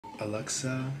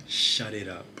Alexa, shut it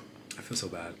up. I feel so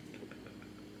bad.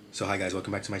 So hi guys,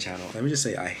 welcome back to my channel. Let me just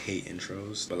say I hate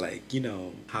intros, but like, you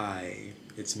know, hi,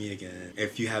 it's me again.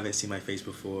 If you haven't seen my face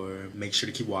before, make sure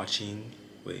to keep watching.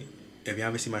 Wait, if you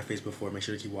haven't seen my face before, make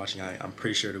sure to keep watching. I'm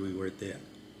pretty sure it'll be worth it.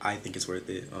 I think it's worth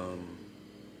it.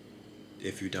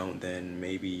 If you don't, then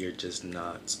maybe you're just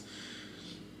not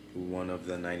one of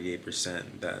the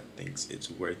 98% that thinks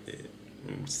it's worth it.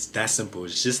 It's that simple.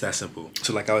 It's just that simple.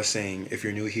 So like I was saying, if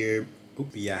you're new here,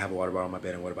 yeah, I have a water bottle on my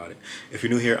bed, and what about it? If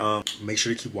you're new here, make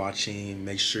sure to keep watching.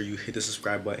 Make sure you hit the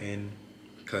subscribe button,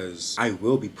 because I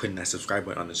will be putting that subscribe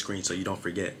button on the screen so you don't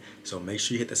forget. So make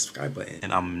sure you hit the subscribe button.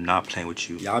 And I'm not playing with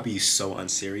you. Y'all be so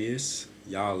unserious.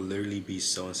 Y'all literally be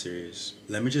so unserious.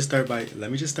 Let me just start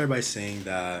by saying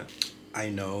that I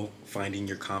know finding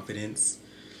your confidence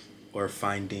or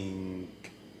finding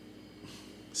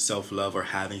self-love or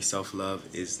having self-love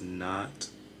is not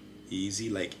easy.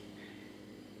 Like,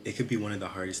 it could be one of the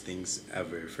hardest things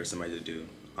ever for somebody to do,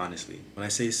 honestly. When I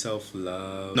say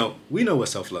self-love, no, we know what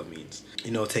self-love means.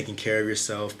 You know, taking care of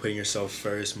yourself, putting yourself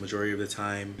first majority of the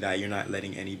time, that you're not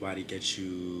letting anybody get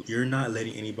you, you're not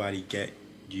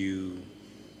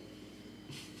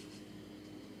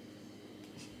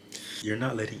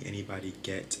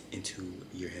into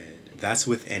your head. That's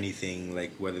with anything,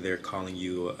 like whether they're calling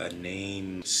you a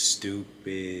name,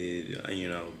 stupid, you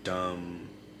know, dumb.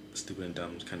 Stupid and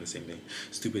dumb is kind of the same thing.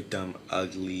 Stupid, dumb,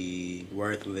 ugly,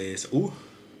 worthless. Ooh.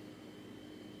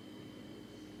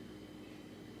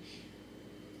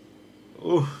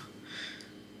 Ooh.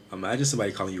 Imagine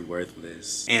somebody calling you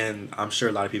worthless. And I'm sure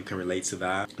a lot of people can relate to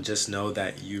that. Just know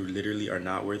that you literally are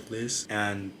not worthless.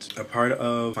 And a part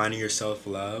of finding your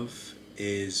self-love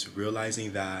is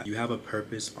realizing that you have a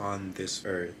purpose on this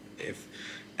earth.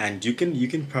 And you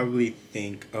can probably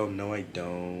think, oh no, I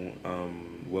don't.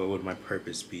 What would my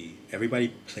purpose be? Everybody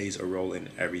plays a role in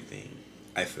everything,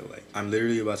 I feel like. I'm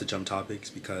literally about to jump topics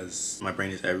because my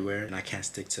brain is everywhere and I can't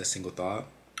stick to a single thought.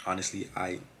 Honestly,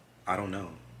 I don't know.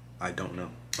 I don't know.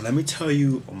 Let me tell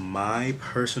you my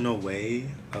personal way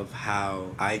of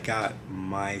how I got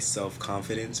my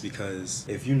self-confidence, because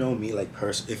if you know me, like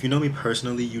if you know me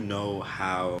personally, you know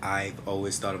how I've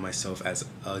always thought of myself as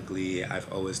ugly.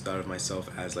 I've always thought of myself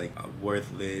as like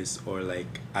worthless, or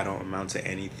like I don't amount to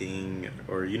anything,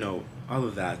 or you know, all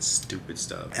of that stupid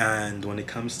stuff. And when it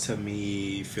comes to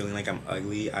me feeling like I'm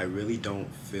ugly, I really don't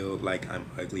feel like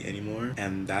I'm ugly anymore.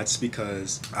 And that's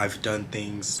because I've done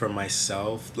things for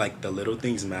myself. Like, the little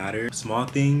things matter. Small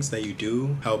things that you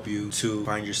do help you to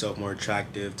find yourself more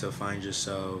attractive, to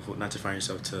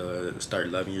start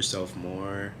loving yourself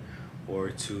more, or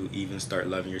to even start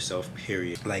loving yourself,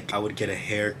 period. Like, I would get a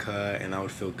haircut and I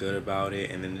would feel good about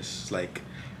it, and then it's like,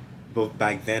 but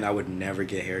back then I would never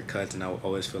get haircuts and I would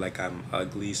always feel like I'm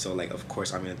ugly, so like of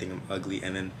course I'm gonna think I'm ugly.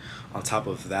 And then on top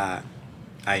of that,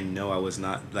 I know I was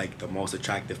not like the most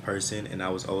attractive person, and I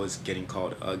was always getting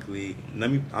called ugly.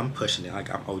 I'm pushing it,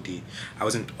 like I'm OD. I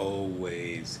wasn't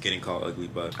always getting called ugly,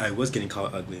 but I was getting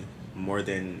called ugly more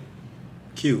than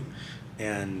cute.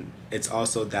 And it's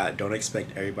also that don't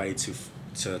expect everybody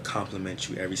to compliment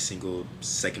you every single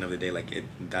second of the day. Like,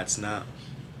 that's not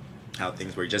how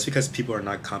things work. Just because people are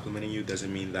not complimenting you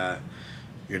doesn't mean that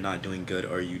you're not doing good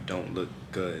or you don't look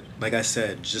good. Like I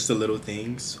said, just the little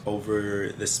things over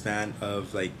the span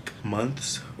of like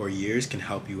months or years can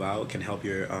help you out, can help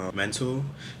your mental,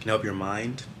 can help your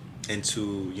mind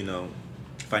into, you know,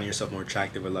 finding yourself more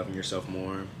attractive or loving yourself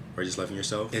more, or just loving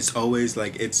yourself. It's always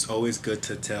good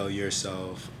to tell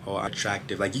yourself, oh, I'm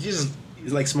attractive. Like, you just,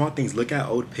 like, small things. Look at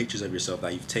old pictures of yourself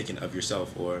that you've taken of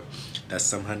yourself, or that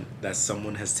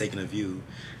someone has taken of you,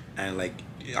 and like,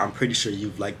 I'm pretty sure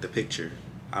you've liked the picture.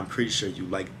 I'm pretty sure you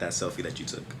liked that selfie that you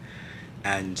took.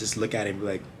 And just look at it and be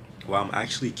like, wow, I'm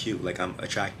actually cute. Like, I'm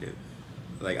attractive.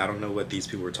 Like, I don't know what these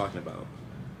people were talking about.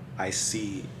 I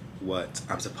see what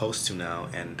I'm supposed to now,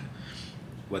 and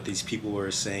what these people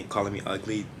were saying, calling me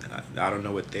ugly, I don't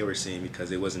know what they were saying,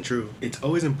 because it wasn't true. It's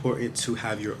always important to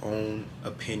have your own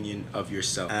opinion of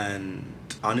yourself. And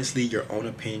honestly, your own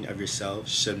opinion of yourself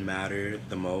should matter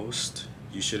the most.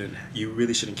 You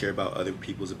really shouldn't care about other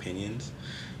people's opinions,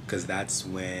 because that's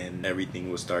when everything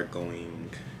will start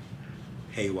going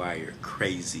haywire,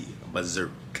 crazy,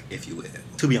 berserk, if you will.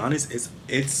 To be honest,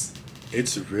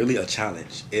 it's really a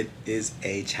challenge. It is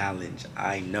a challenge,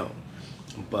 I know,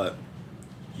 but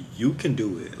you can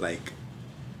do it. Like,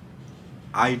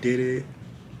 I did it,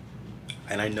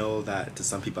 and I know that to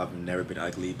some people I've never been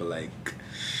ugly, but like,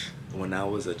 when I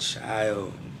was a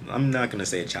child, I'm not gonna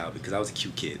say a child because I was a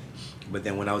cute kid, but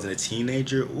then when I was a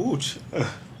teenager, ooh,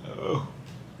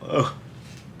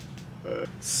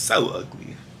 so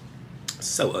ugly,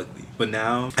 so ugly. But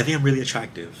now I think I'm really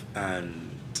attractive,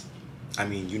 and I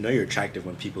mean, you know you're attractive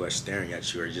when people are staring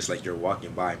at you, or just like you're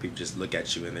walking by and people just look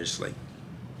at you and they're just like,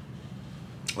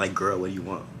 girl, what do you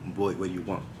want? Boy, what do you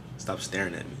want? Stop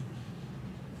staring at me.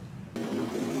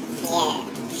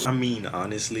 Yeah. I mean,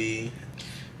 honestly,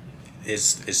 it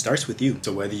starts with you.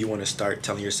 So whether you want to start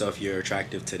telling yourself you're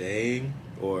attractive today,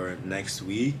 or next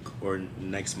week, or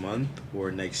next month, or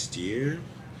next year,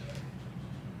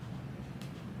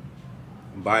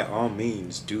 by all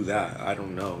means do that. I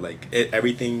don't know, like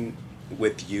everything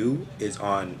with you is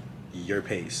on your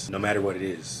pace, no matter what it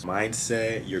is.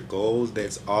 Mindset, your goals,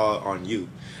 that's all on you.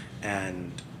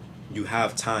 And you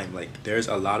have time. Like, there's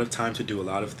a lot of time to do a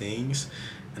lot of things,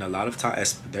 and a lot of time,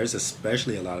 there's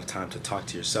especially a lot of time to talk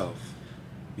to yourself,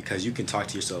 because you can talk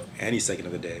to yourself any second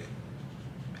of the day,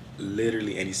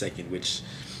 literally any second, which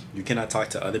you cannot talk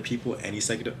to other people any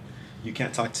second. You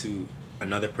can't talk to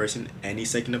another person any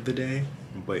second of the day,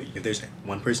 but if there's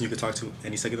one person you could talk to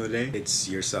any second of the day, it's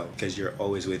yourself, because you're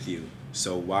always with you.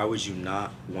 So why would you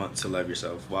not want to love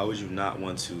yourself? Why would you not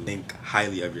want to think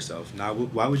highly of yourself? Now,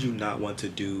 why would you not want to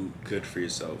do good for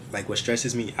yourself? Like, what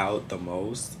stresses me out the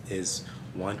most is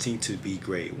wanting to be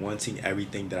great, wanting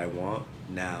everything that I want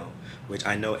now, which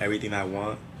I know everything I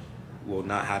want will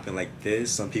not happen like this.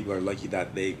 Some people are lucky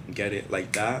that they get it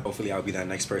like that. Hopefully I'll be that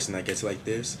next person that gets it like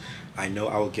this. I know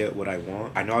I will get what I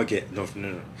want. I know I'll get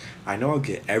no. I know I'll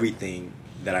get everything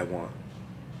that I want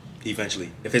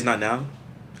eventually. If it's not now,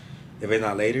 if it's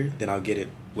not later, then I'll get it.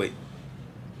 Wait,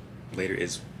 later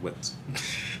is what?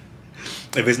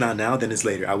 If it's not now, then it's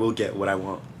later. I will get what I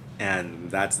want.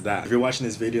 And that's that. If you're watching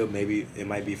this video, maybe it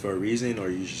might be for a reason, or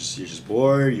you're just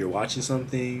bored, you're watching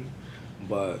something.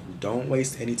 But don't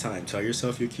waste any time. Tell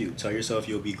yourself you're cute. Tell yourself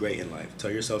you'll be great in life. Tell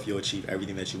yourself you'll achieve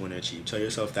everything that you want to achieve. Tell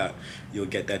yourself that you'll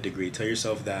get that degree. Tell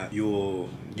yourself that you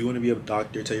want to be a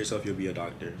doctor. Tell yourself you'll be a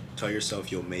doctor. Tell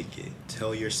yourself you'll make it.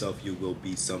 Tell yourself you will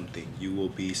be something. You will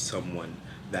be someone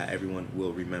that everyone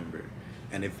will remember.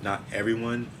 And if not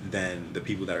everyone, then the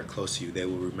people that are close to you, they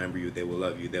will remember you. They will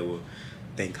love you. They will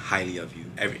think highly of you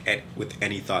with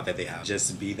any thought that they have.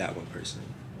 Just be that one person.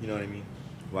 You know what I mean?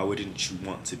 Why wouldn't you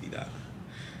want to be that?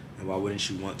 And why wouldn't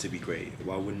you want to be great?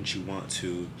 Why wouldn't you want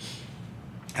to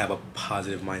have a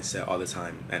positive mindset all the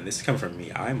time? And this is coming from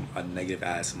me. I'm a negative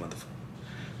ass motherfucker.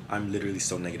 I'm literally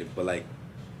so negative. But like,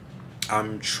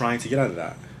 I'm trying to get out of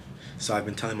that. So I've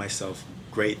been telling myself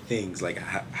great things, like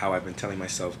how I've been telling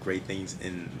myself great things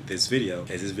in this video.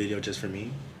 Is this video just for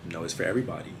me? No, it's for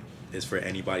everybody. It's for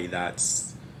anybody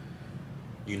that's,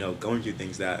 you know, going through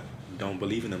things, that don't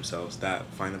believe in themselves, that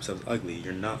find themselves ugly.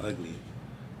 You're not ugly.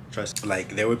 Trust.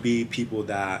 Like, there would be people,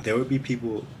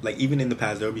 like, even in the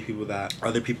past, there would be people that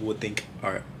other people would think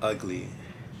are ugly,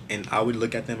 and I would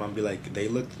look at them and be like, they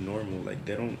look normal. Like,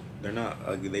 they're not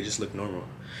ugly, they just look normal.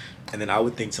 And then I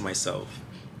would think to myself,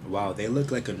 wow, they look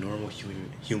like a normal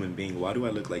human being. Why do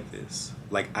I look like this?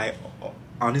 Like,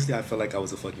 honestly, I felt like I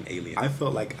was a fucking alien. I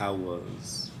felt like I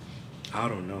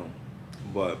don't know,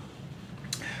 but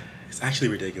it's actually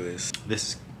ridiculous.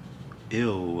 This,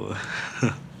 ew.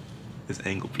 This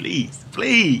angle, please,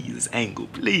 this angle,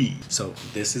 please. So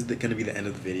this is gonna be the end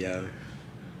of the video.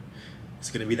 It's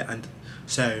gonna be the end.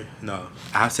 So no,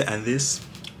 I have to end this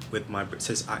with my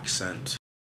British accent.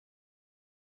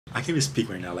 I can't even speak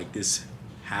right now. Like, this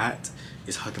hat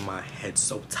is hugging my head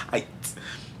so tight.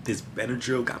 This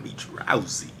Benadryl got me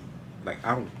drowsy. Like,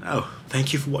 I don't know.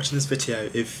 Thank you for watching this video.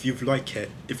 If you've liked it,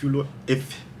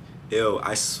 ew,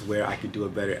 I swear I could do a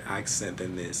better accent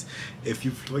than this. If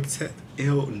you've liked it,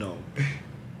 no.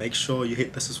 Make sure you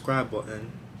hit the subscribe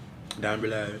button down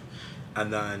below,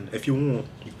 and then if you want,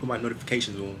 you can put my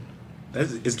notifications on.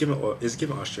 It's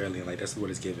given Australian, like, that's what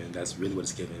it's given. That's really what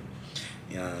it's given,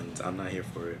 and I'm not here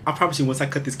for it. I promise you, once I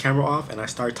cut this camera off and I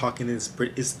start talking this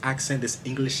British accent, this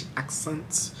English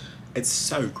accent, it's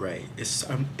so great. It's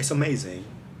amazing.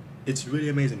 It's really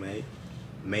amazing, mate.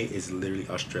 Mate is literally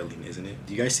Australian, isn't it?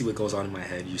 Do you guys see what goes on in my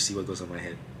head? You see what goes on in my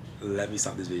head? Let me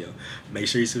stop this video. Make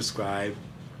sure you subscribe,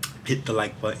 hit the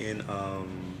like button,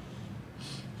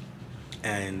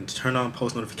 and turn on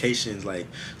post notifications, like,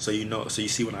 so you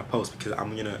see when I post, because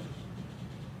I'm gonna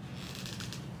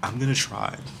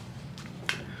try.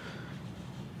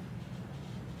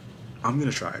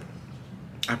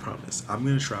 I promise. I'm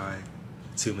gonna try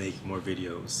to make more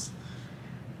videos.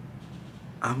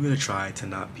 I'm gonna try to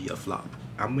not be a flop.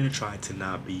 I'm gonna try to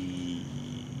not be,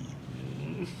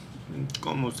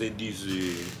 como se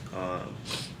dice,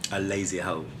 a lazy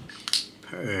hoe.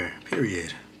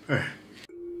 Period.